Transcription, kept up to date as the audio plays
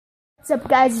What's up,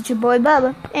 guys? It's your boy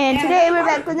Bubba, and today we're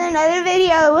back with another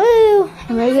video. Woo!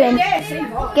 And we're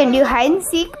gonna do hide and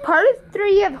seek, part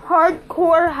 3 of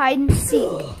hardcore hide and seek,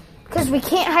 because we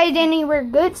can't hide anywhere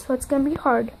good, so it's gonna be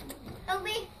hard. Oh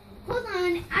wait, hold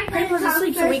on. I'm gonna talk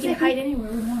first. So we can hide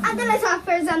anywhere we want. I'm gonna talk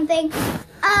for something.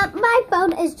 My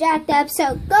phone is jacked up,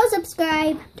 so go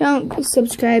subscribe. Don't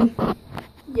subscribe.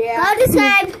 Yeah. Go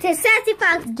subscribe to Sassy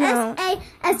Fox.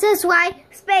 SASSY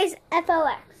space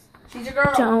FOX. She's a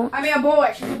girl. Don't. I mean a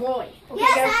boy. She's a boy. Okay,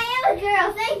 yes, I am a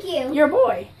girl. Thank you. You're a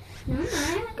boy. No, I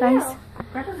am a girl.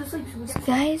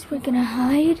 Guys, we're gonna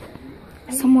hide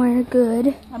somewhere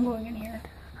good. I'm going in here.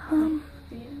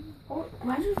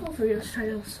 Why did both of you try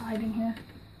to slide in here?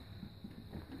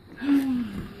 I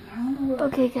don't know.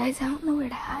 Okay, guys, I don't know where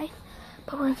to hide,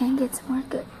 but we're gonna get somewhere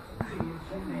good.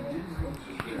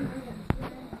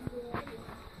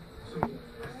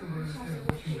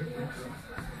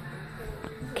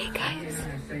 Okay, guys.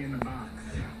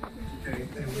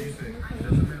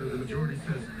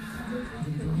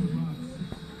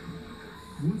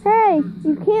 Hey,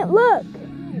 you can't look.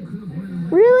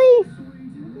 Really?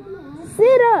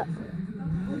 Sit up.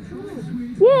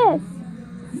 Yes.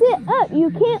 Sit up. You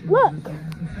can't look.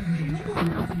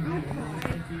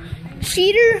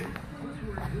 Cheater.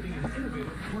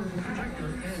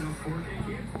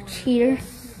 Cheater.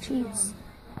 Cheats.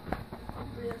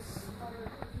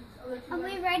 Are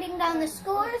we writing down the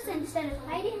scores instead of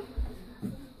hiding?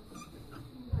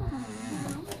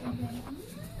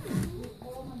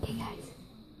 Okay, guys.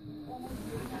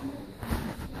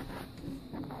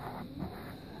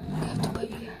 I have to put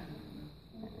you here.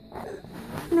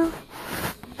 No. You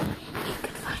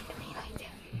could find me like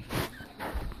that.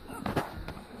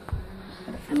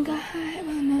 I'm gonna hide.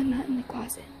 Well, no, not in the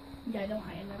closet. Yeah, don't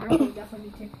hide in there. We definitely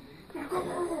need to. I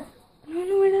don't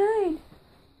know where to hide.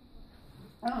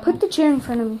 Put the chair in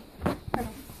front of me.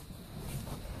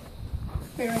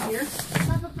 Okay, right here.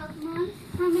 Papa Pokemon,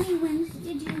 how many wins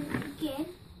did you get?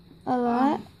 A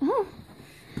lot. Huh.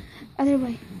 Other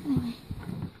way. Other way.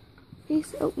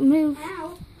 Face. Oh, move.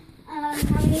 Ow. How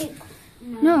many?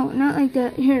 No, not like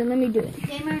that. Here, let me do it.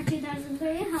 Gamer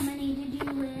 2003, how many did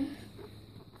you win?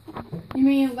 You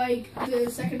mean like the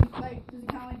second, like, does it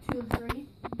count like 2 and 3?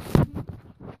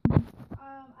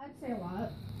 I'd say a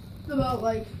lot. About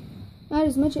like. Not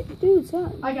as much. Dude,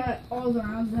 stop. I got all the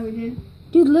rounds that we did.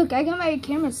 Dude, look, I got my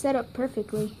camera set up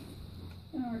perfectly.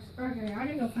 Okay, I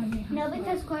gotta go find me. No,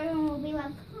 because Corbin will be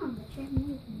like, huh, but you're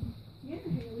moving. Yeah,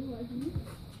 Haley was me.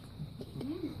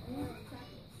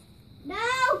 No!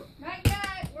 Not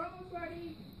yet. We're almost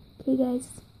ready. Okay, guys.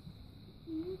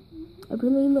 I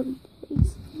really love you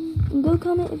guys. And go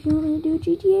comment if you want me to do a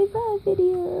GTA 5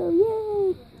 video.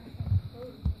 Yay!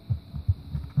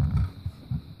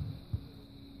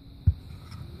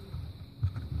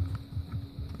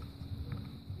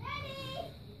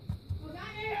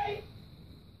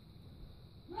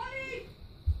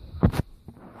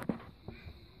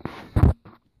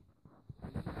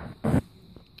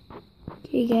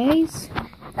 Okay, guys.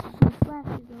 My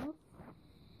flash is off.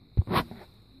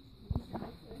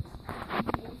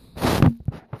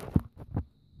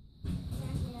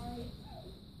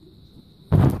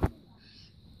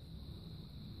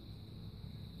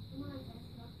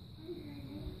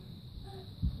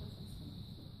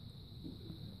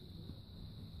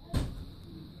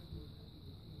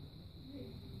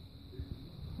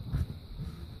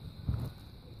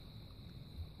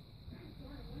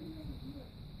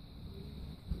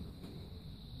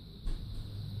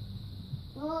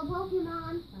 Oh,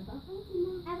 Pokemon.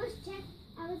 I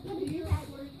was gonna do that.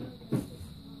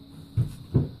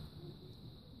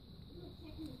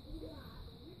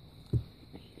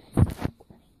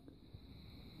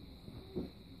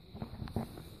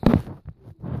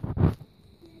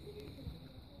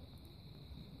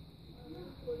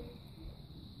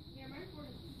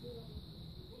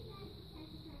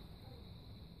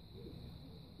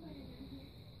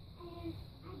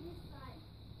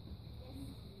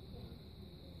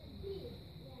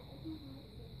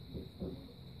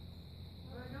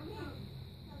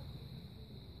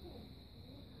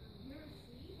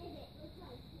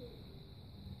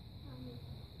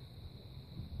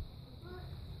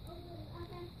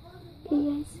 Hey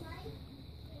guys,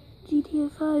 GTA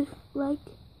 5, like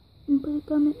and put a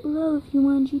comment below if you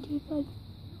want GTA 5.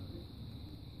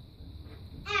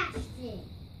 Ashton.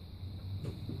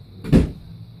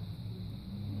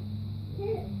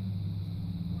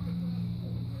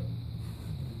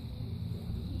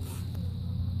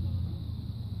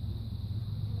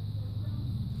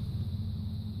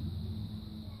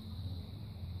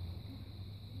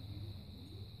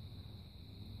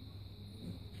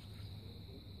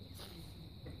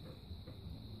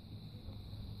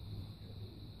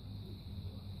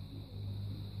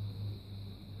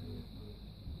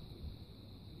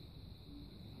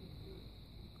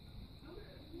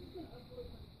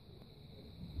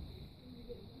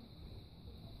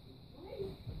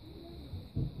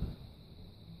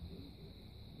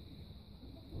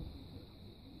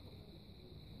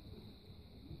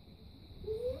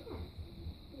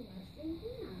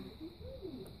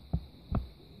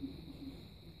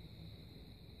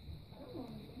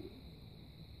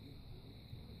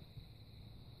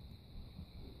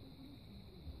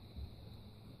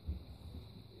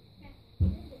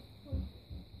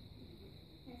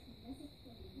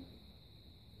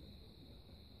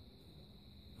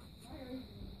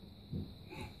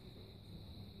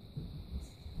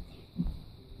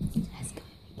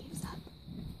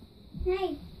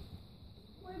 Hey,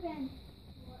 where Ben?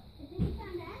 I think he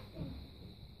found Aspen.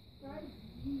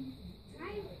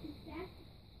 Try back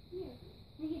here.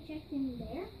 Did you check in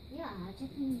there? Yeah, I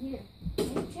checked in here.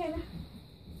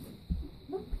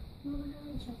 Look,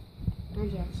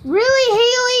 Really,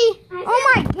 Haley?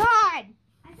 Oh my God!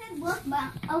 I said look,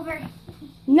 but over.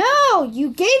 No, you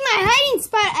gave my hiding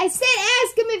spot. I said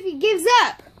ask him if he gives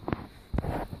up.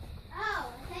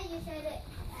 Oh, I thought you said it.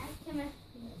 Ask him if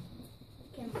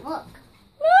he can look.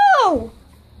 No!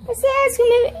 I said ask him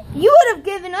if... You would have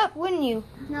given up, wouldn't you?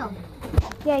 No.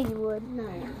 Yeah, you would. No.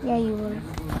 Yeah, you would.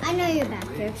 I know you're back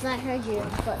here because I heard your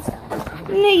footsteps.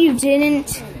 No, you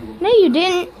didn't. No, you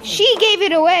didn't. She gave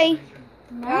it away.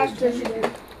 After she did.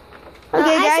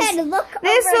 Okay, I guys. said look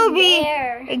This over will be...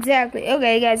 there. Exactly.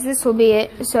 Okay, guys, this will be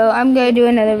it. So I'm going to do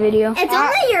another video. It's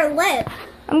only your lip.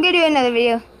 I'm going to do another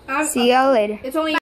video. See y'all later. It's only